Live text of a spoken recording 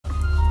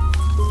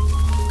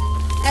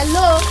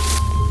Hello.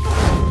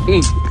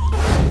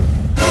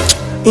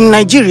 In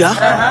Nigeria,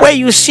 where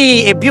you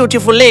see a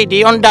beautiful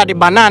lady under the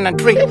banana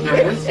tree,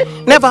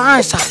 never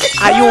answer.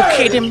 Are you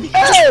kidding me?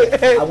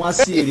 I want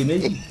to see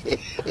it.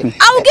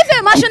 I will give you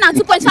a mansion and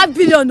 2.5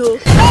 billion. Oh.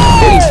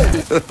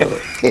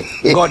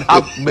 God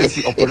have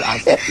mercy upon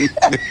us.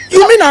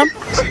 You mean I'm?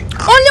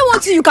 Only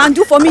one thing you can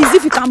do for me is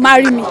if you can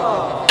marry me.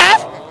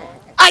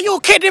 Are you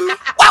kidding me?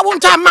 Why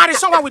won't I marry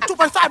someone with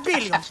 2.5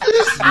 billion?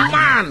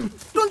 Man,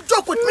 don't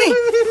joke with me.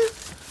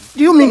 Do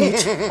you mean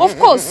it? Of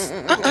course.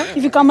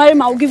 If you can marry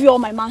me, I will give you all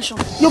my mansion.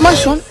 Your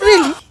mansion?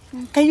 Really?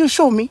 Can you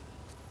show me?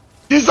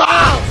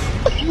 I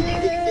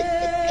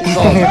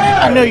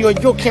know you're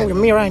joking with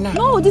me right now.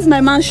 No, this is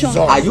my mansion.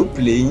 Are you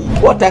playing?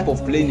 What type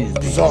of plane is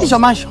this? This is your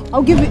mansion.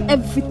 I'll give you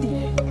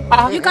everything.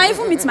 You can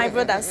even meet my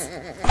brothers.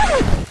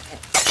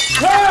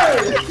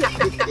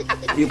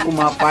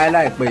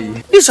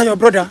 These are your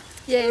brother?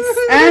 Yes.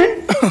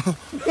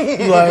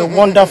 You are a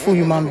wonderful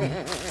human being.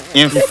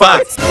 In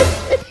fact,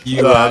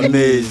 you are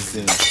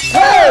amazing.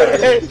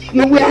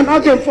 You are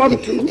not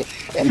informed too.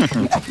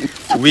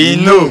 We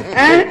know.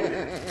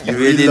 You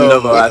really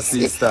love our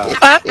sister.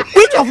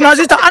 Which of my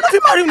sister? I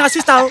don't marry my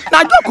sister.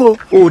 Now joke.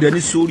 Oh, then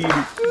it's sorry.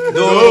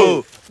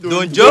 No,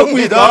 don't joke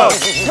with us.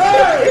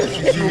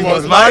 You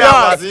must marry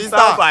our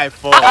sister by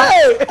force.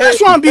 This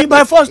one be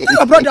by force.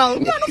 Your brother. I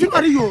don't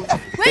marry you.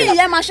 When you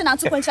hear mansion and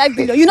 2.5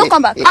 billion, you don't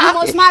come back. You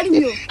must marry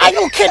me. Are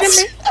you kidding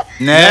me?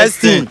 Next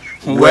thing,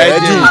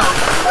 wedding.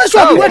 This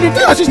one be wedding to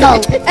your sister.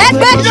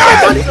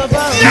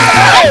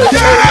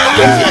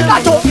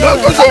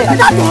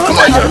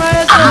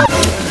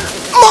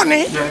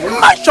 Money,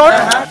 mansion,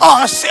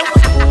 or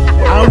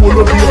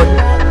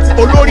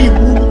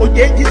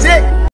Osinwin.